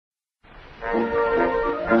The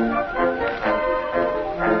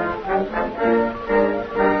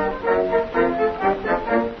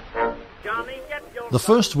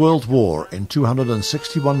First World War in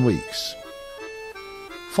 261 weeks.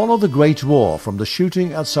 Follow the Great War from the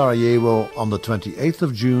shooting at Sarajevo on the 28th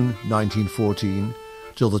of June 1914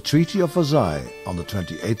 till the Treaty of Versailles on the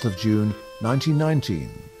 28th of June 1919.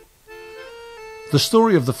 The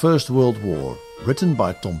story of the First World War, written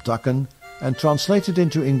by Tom Takken and translated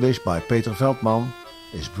into English by Peter Veldman,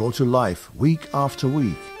 is brought to life week after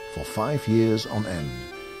week for 5 years on end.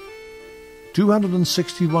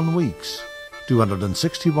 261 weeks,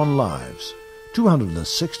 261 lives,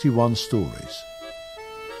 261 stories.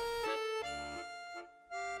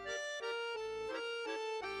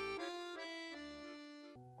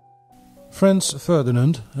 Franz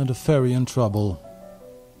Ferdinand and a ferry in trouble.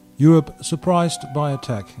 Europe surprised by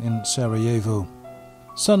attack in Sarajevo.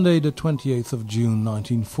 Sunday the 28th of June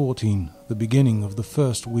 1914, the beginning of the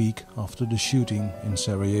first week after the shooting in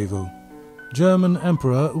Sarajevo. German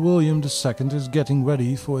Emperor William II is getting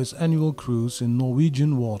ready for his annual cruise in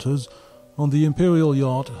Norwegian waters on the imperial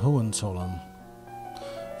yacht Hohenzollern.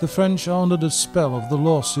 The French are under the spell of the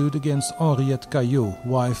lawsuit against Henriette Caillot,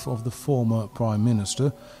 wife of the former Prime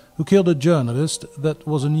Minister, who killed a journalist that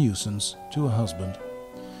was a nuisance to her husband.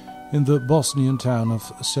 In the Bosnian town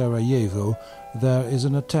of Sarajevo, there is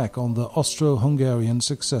an attack on the Austro-Hungarian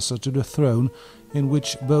successor to the throne, in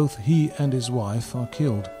which both he and his wife are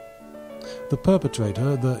killed. The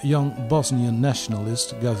perpetrator, the young Bosnian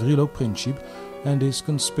nationalist Gavrilo Princip, and his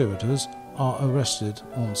conspirators are arrested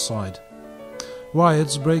on sight.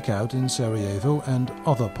 Riots break out in Sarajevo and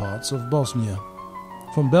other parts of Bosnia.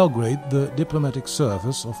 From Belgrade, the diplomatic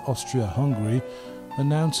service of Austria-Hungary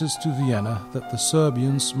announces to Vienna that the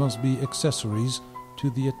Serbians must be accessories to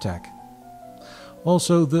the attack.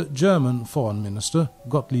 Also, the German foreign minister,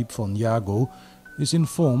 Gottlieb von Jagow, is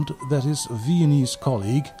informed that his Viennese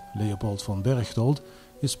colleague, Leopold von Berchtold,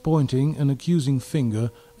 is pointing an accusing finger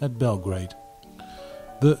at Belgrade.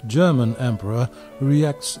 The German emperor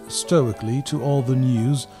reacts stoically to all the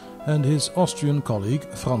news, and his Austrian colleague,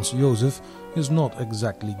 Franz Josef, is not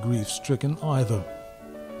exactly grief-stricken either.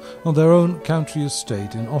 On their own country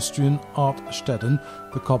estate in Austrian Artstetten,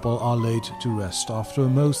 the couple are laid to rest after a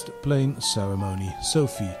most plain ceremony,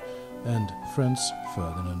 Sophie and Franz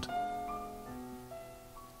Ferdinand.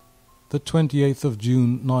 The 28th of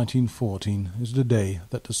June 1914 is the day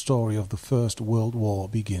that the story of the First World War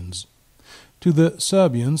begins. To the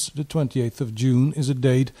Serbians, the 28th of June is a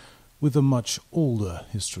date with a much older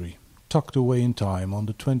history. Tucked away in time on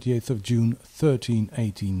the 28th of June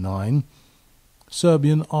 1389,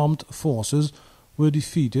 Serbian armed forces were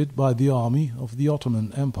defeated by the army of the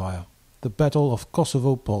Ottoman Empire. The Battle of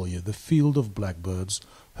Kosovo Polje, the field of blackbirds,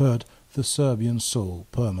 hurt the Serbian soul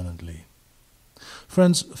permanently.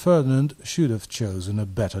 Franz Ferdinand should have chosen a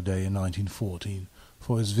better day in 1914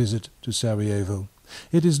 for his visit to Sarajevo.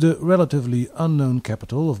 It is the relatively unknown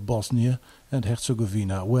capital of Bosnia and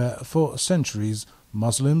Herzegovina, where for centuries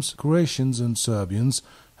Muslims, Croatians and Serbians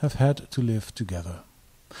have had to live together.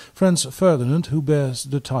 Franz Ferdinand, who bears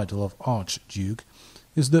the title of Archduke,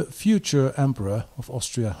 is the future Emperor of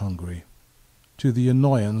Austria-Hungary. To the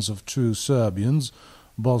annoyance of true Serbians,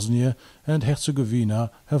 Bosnia and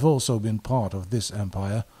Herzegovina have also been part of this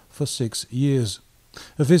empire for 6 years.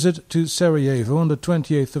 A visit to Sarajevo on the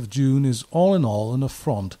 28th of June is all in all an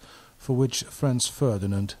affront for which Franz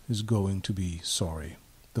Ferdinand is going to be sorry.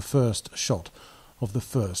 The first shot of the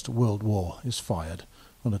First World War is fired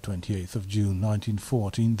on the 28th of June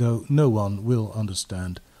 1914, though no one will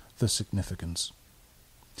understand the significance.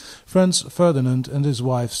 Franz Ferdinand and his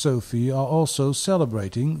wife Sophie are also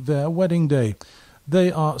celebrating their wedding day.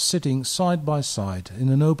 They are sitting side by side in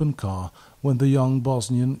an open car when the young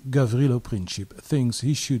Bosnian Gavrilo Princip thinks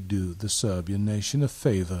he should do the Serbian nation a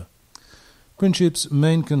favor. Princip's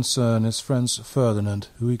main concern is Franz Ferdinand,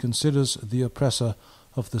 who he considers the oppressor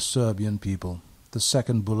of the Serbian people. The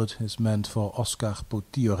second bullet is meant for Oskar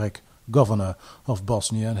Potiorek, governor of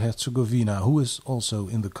Bosnia and Herzegovina, who is also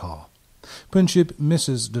in the car. Princip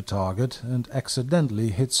misses the target and accidentally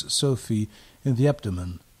hits Sophie in the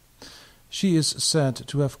abdomen. She is said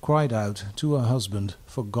to have cried out to her husband,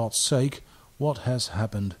 "For God's sake, what has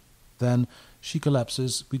happened?" Then she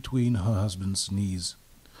collapses between her husband's knees.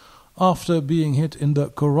 After being hit in the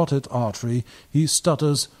carotid artery, he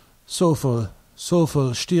stutters, "Sophie,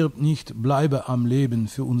 Sophie, stirb nicht, bleibe am Leben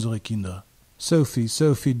für unsere Kinder." Sophie,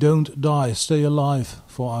 Sophie, don't die, stay alive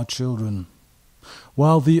for our children.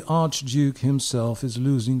 While the Archduke himself is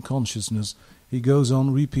losing consciousness, he goes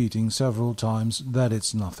on repeating several times that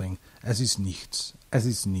it's nothing, es ist nichts, es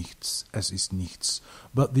ist nichts,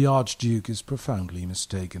 but the Archduke is profoundly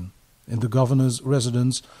mistaken. In the governor's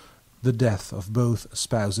residence, the death of both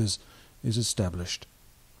spouses is established.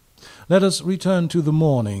 Let us return to the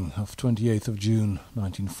morning of 28th of June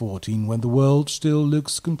 1914, when the world still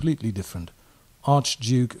looks completely different.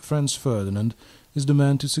 Archduke Franz Ferdinand is the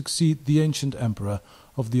man to succeed the ancient emperor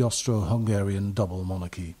of the Austro-Hungarian double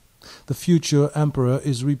monarchy. The future emperor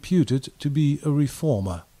is reputed to be a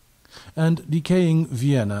reformer, and decaying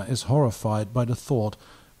Vienna is horrified by the thought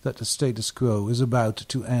that the status quo is about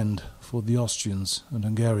to end for the Austrians and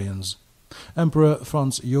Hungarians. Emperor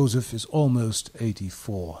Franz Joseph is almost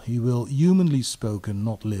 84. He will, humanly spoken,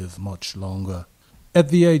 not live much longer. At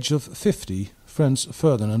the age of 50, Franz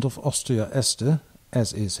Ferdinand of Austria-Este,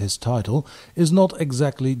 as is his title, is not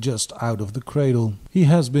exactly just out of the cradle. He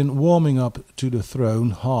has been warming up to the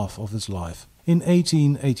throne half of his life. In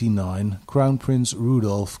 1889, Crown Prince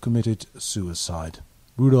Rudolf committed suicide.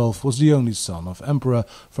 Rudolf was the only son of Emperor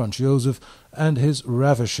Franz Joseph and his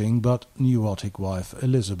ravishing but neurotic wife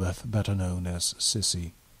Elizabeth, better known as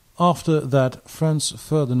Sissy. After that, Franz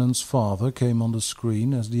Ferdinand's father came on the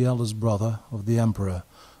screen as the eldest brother of the emperor,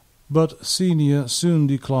 but Senior soon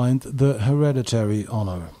declined the hereditary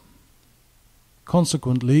honor.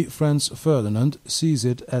 Consequently, Franz Ferdinand sees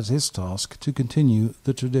it as his task to continue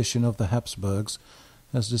the tradition of the Habsburgs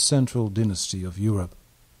as the central dynasty of Europe.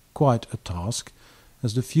 Quite a task,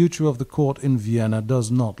 as the future of the court in Vienna does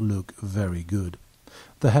not look very good.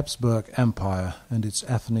 The Habsburg Empire and its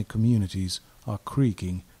ethnic communities are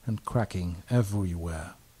creaking and cracking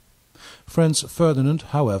everywhere. Franz Ferdinand,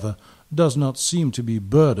 however, does not seem to be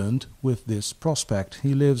burdened with this prospect.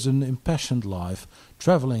 He lives an impassioned life,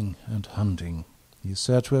 travelling and hunting. He is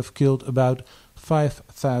said to have killed about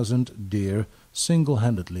 5,000 deer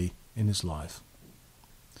single-handedly in his life.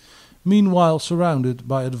 Meanwhile, surrounded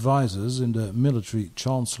by advisers in the military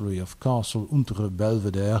chancellery of Castle Untere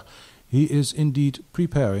Belvedere, he is indeed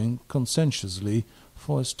preparing conscientiously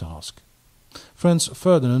for his task. Franz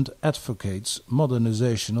Ferdinand advocates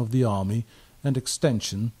modernization of the army and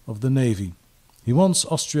extension of the navy. He wants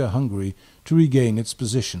Austria-Hungary to regain its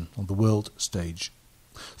position on the world stage.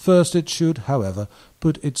 First it should, however,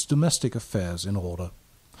 put its domestic affairs in order.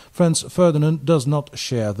 Franz Ferdinand does not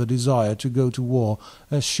share the desire to go to war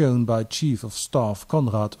as shown by Chief of Staff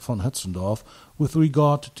Konrad von Hötzendorf with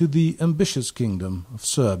regard to the ambitious kingdom of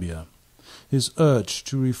Serbia. His urge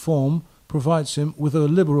to reform provides him with a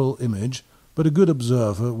liberal image, but a good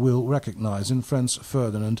observer will recognize in Franz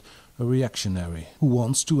Ferdinand a reactionary who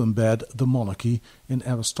wants to embed the monarchy in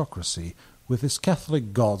aristocracy, with his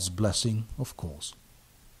Catholic God's blessing, of course.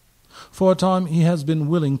 For a time he has been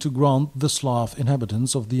willing to grant the Slav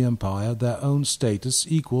inhabitants of the empire their own status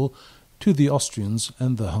equal to the Austrians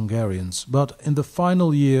and the Hungarians, but in the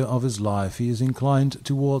final year of his life he is inclined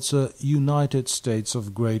towards a United States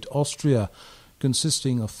of Great Austria,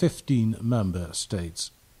 consisting of 15 member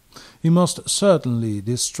states. He most certainly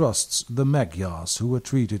distrusts the Magyars, who were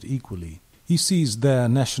treated equally. He sees their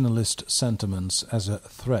nationalist sentiments as a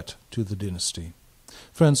threat to the dynasty.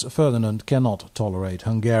 Franz Ferdinand cannot tolerate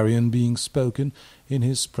Hungarian being spoken in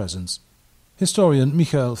his presence. Historian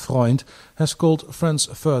Michael Freund has called Franz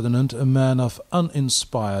Ferdinand a man of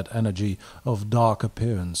uninspired energy, of dark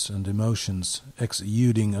appearance and emotions,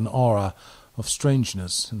 exuding an aura of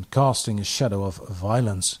strangeness and casting a shadow of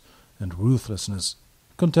violence and ruthlessness.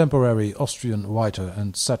 Contemporary Austrian writer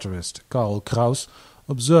and satirist Karl Kraus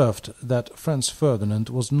observed that Franz Ferdinand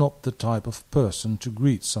was not the type of person to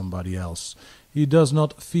greet somebody else. He does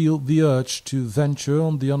not feel the urge to venture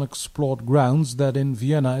on the unexplored grounds that in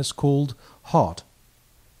Vienna is called heart.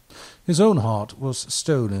 His own heart was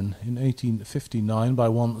stolen in 1859 by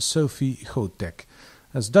one Sophie Chotek.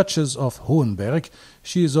 As Duchess of Hohenberg,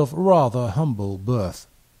 she is of rather humble birth.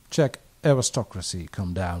 Czech aristocracy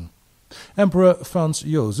come down. Emperor Franz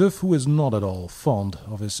Joseph, who is not at all fond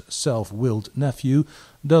of his self-willed nephew,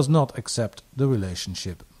 does not accept the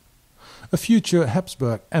relationship. A future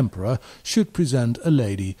Habsburg emperor should present a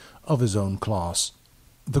lady of his own class.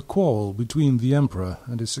 The quarrel between the emperor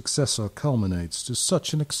and his successor culminates to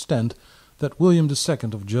such an extent that William II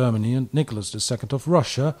of Germany and Nicholas II of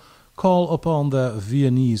Russia call upon their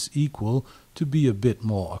Viennese equal to be a bit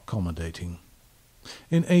more accommodating.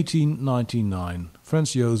 In 1899,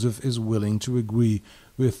 Franz Joseph is willing to agree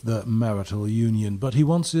with the marital union, but he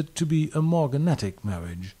wants it to be a morganatic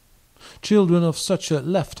marriage. Children of such a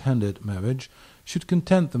left-handed marriage should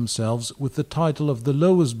content themselves with the title of the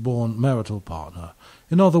lowest-born marital partner.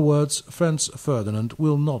 In other words, Franz Ferdinand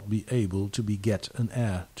will not be able to beget an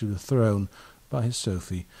heir to the throne by his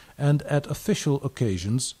Sophie, and at official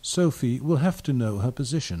occasions Sophie will have to know her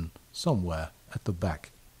position somewhere at the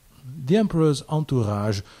back. The Emperor's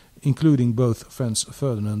entourage, including both Franz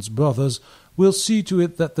Ferdinand's brothers, will see to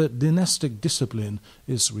it that the dynastic discipline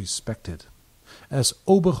is respected. As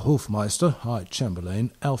Oberhofmeister, High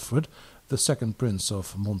Chamberlain, Alfred, the second Prince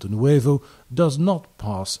of Montenuevo, does not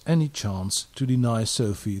pass any chance to deny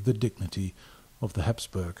Sophie the dignity of the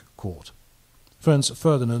Habsburg court. Franz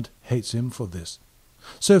Ferdinand hates him for this.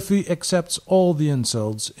 Sophie accepts all the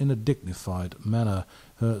insults in a dignified manner.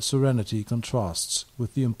 Her serenity contrasts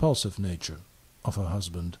with the impulsive nature of her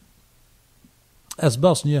husband. As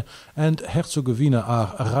Bosnia and Herzegovina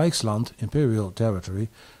are Reichsland, imperial territory,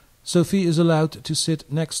 Sophie is allowed to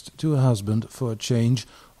sit next to her husband for a change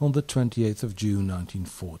on the 28th of June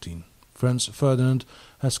 1914. Franz Ferdinand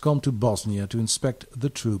has come to Bosnia to inspect the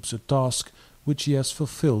troops, a task which he has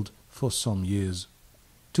fulfilled for some years.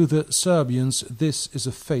 To the Serbians this is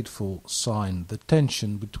a fateful sign. The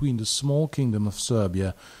tension between the small kingdom of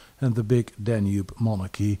Serbia and the big Danube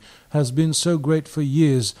monarchy has been so great for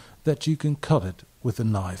years that you can cut it with a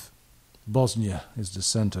knife. Bosnia is the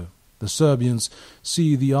center. The Serbians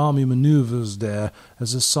see the army maneuvers there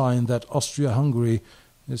as a sign that Austria-Hungary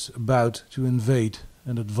is about to invade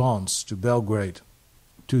and advance to Belgrade.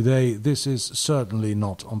 Today this is certainly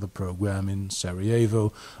not on the program in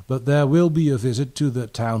Sarajevo, but there will be a visit to the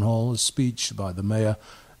town hall, a speech by the mayor,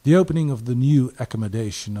 the opening of the new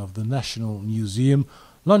accommodation of the National Museum,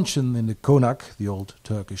 luncheon in the Konak, the old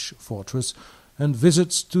Turkish fortress, and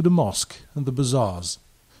visits to the mosque and the bazaars.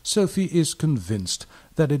 Sophie is convinced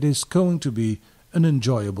that it is going to be an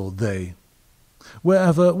enjoyable day.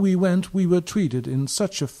 Wherever we went we were treated in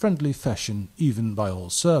such a friendly fashion, even by all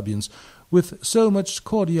Serbians, with so much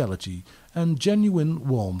cordiality and genuine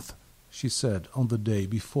warmth, she said on the day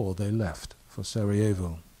before they left for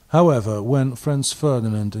Sarajevo. However, when Franz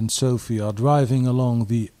Ferdinand and Sophie are driving along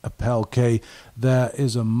the Apelke, there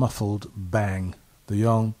is a muffled bang. The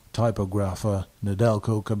young typographer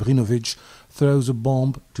Nedeljko Kabrinović throws a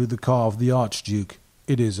bomb to the car of the Archduke.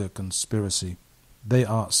 It is a conspiracy. They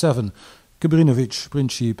are 7, Kabrinović,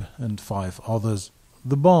 Princip, and 5 others.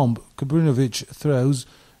 The bomb Kabrinović throws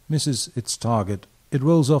misses its target. It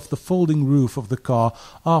rolls off the folding roof of the car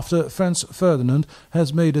after Franz Ferdinand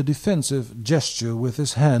has made a defensive gesture with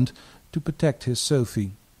his hand to protect his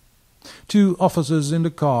Sophie. 2 officers in the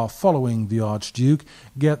car following the Archduke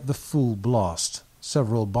get the full blast.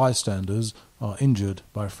 Several bystanders are injured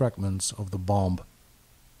by fragments of the bomb.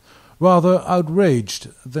 Rather outraged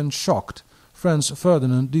than shocked, Franz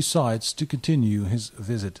Ferdinand decides to continue his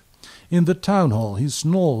visit. In the town hall he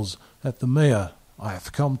snarls at the mayor. "I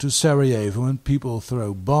have come to Sarajevo and people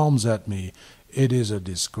throw bombs at me. It is a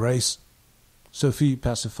disgrace." Sophie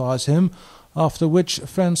pacifies him, after which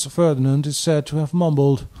Franz Ferdinand is said to have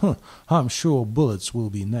mumbled, "I'm sure bullets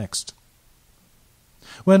will be next."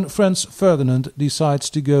 When Franz Ferdinand decides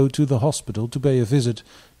to go to the hospital to pay a visit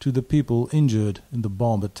to the people injured in the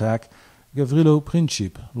bomb attack, Gavrilo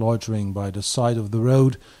Princip, loitering by the side of the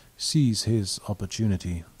road, sees his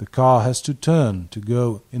opportunity. The car has to turn to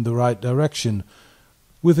go in the right direction.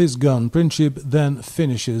 With his gun, Princip then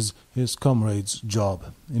finishes his comrade's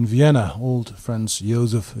job. In Vienna, old Franz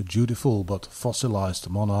Joseph, a dutiful but fossilized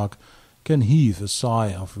monarch, can heave a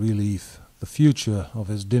sigh of relief. The future of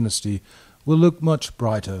his dynasty will look much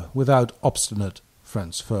brighter without obstinate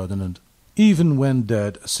Franz Ferdinand. Even when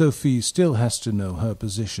dead, Sophie still has to know her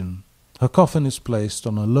position. Her coffin is placed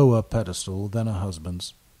on a lower pedestal than her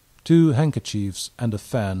husband's. 2 handkerchiefs and a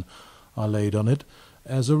fan are laid on it,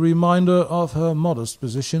 as a reminder of her modest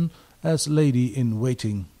position as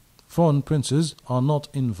lady-in-waiting. Foreign princes are not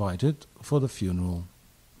invited for the funeral.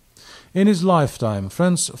 In his lifetime,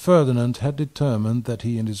 Franz Ferdinand had determined that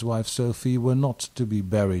he and his wife Sophie were not to be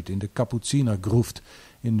buried in the Kapuzinergruft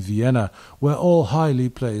in Vienna, where all highly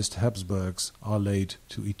placed Habsburgs are laid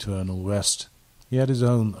to eternal rest. He had his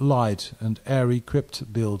own light and airy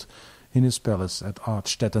crypt built in his palace at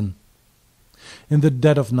Artstetten. In the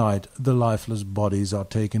dead of night, the lifeless bodies are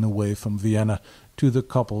taken away from Vienna to the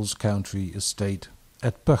couple's country estate.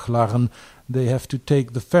 At Pöchlaren they have to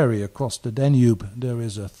take the ferry across the Danube. There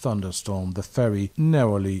is a thunderstorm. The ferry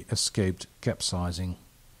narrowly escaped capsizing.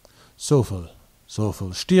 Sophel,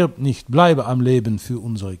 stirb nicht, bleibe am Leben für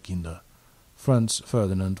unsere Kinder. Franz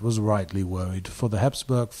Ferdinand was rightly worried, for the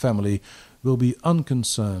Habsburg family will be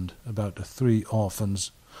unconcerned about the 3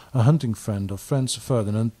 orphans. A hunting friend of Franz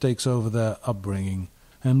Ferdinand takes over their upbringing,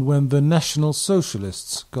 and when the National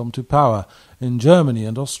Socialists come to power in Germany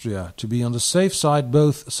and Austria, to be on the safe side,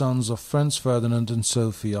 both sons of Franz Ferdinand and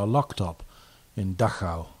Sophie are locked up in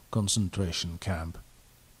Dachau concentration camp.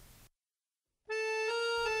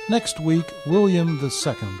 Next week, William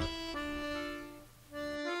II.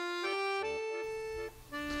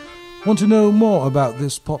 Want to know more about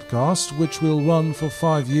this podcast, which will run for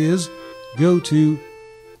 5 years? Go to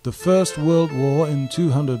The First World War in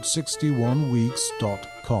 261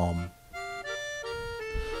 Weeks.com.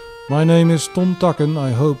 My name is Tom Takken. I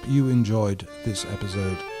hope you enjoyed this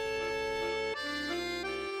episode.